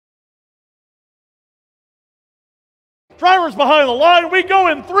Drivers behind the line. We go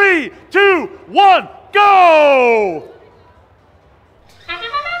in 3, 2, 1, go!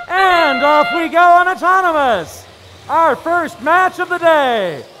 And off we go on autonomous. Our first match of the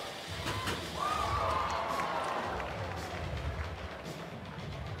day.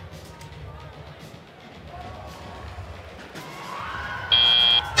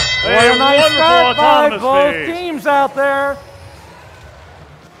 What a nice start by both teams out there.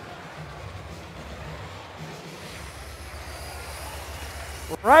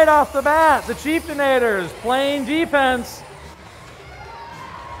 Right off the bat, the Chieftainators playing defense.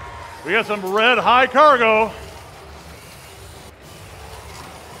 We got some red high cargo.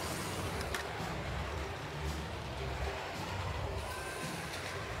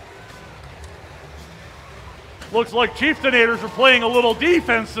 Looks like Chieftainators are playing a little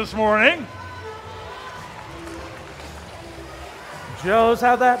defense this morning. Joe's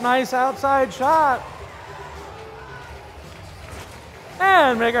had that nice outside shot.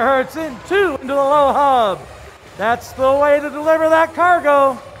 And Megahertz in 2 into the low hub. That's the way to deliver that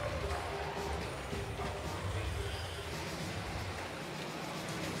cargo.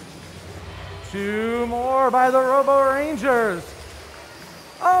 Two more by the Robo Rangers.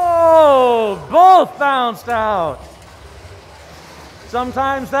 Oh, both bounced out.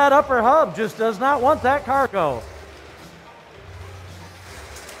 Sometimes that upper hub just does not want that cargo.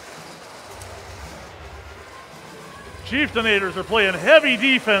 Chieftainators are playing heavy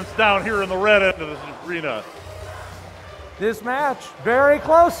defense down here in the red end of this arena. This match very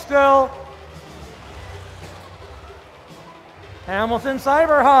close still. Hamilton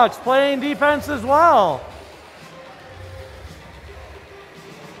Cyberhawks playing defense as well.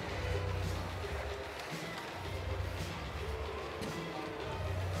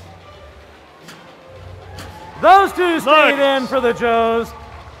 Those two stayed in for the Joes.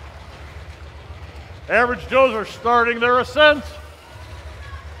 Average Joes are starting their ascent.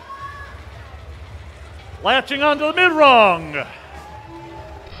 Latching onto the mid-rung.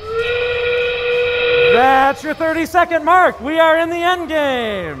 That's your 30-second mark. We are in the end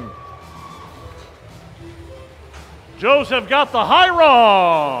game. Joes have got the high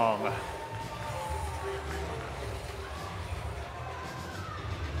rung.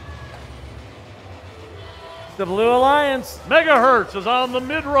 The Blue Alliance. Megahertz is on the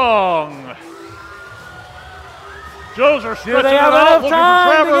mid-rung. Joes are stretching Do they it have out, enough looking time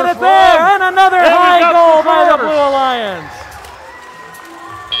for to Traverse get it there? run. And another And high we've got goal by the Traverse. Blue Alliance.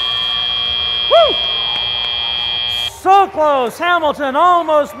 Woo! So close. Hamilton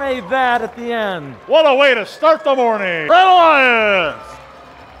almost made that at the end. What a way to start the morning. Red Alliance.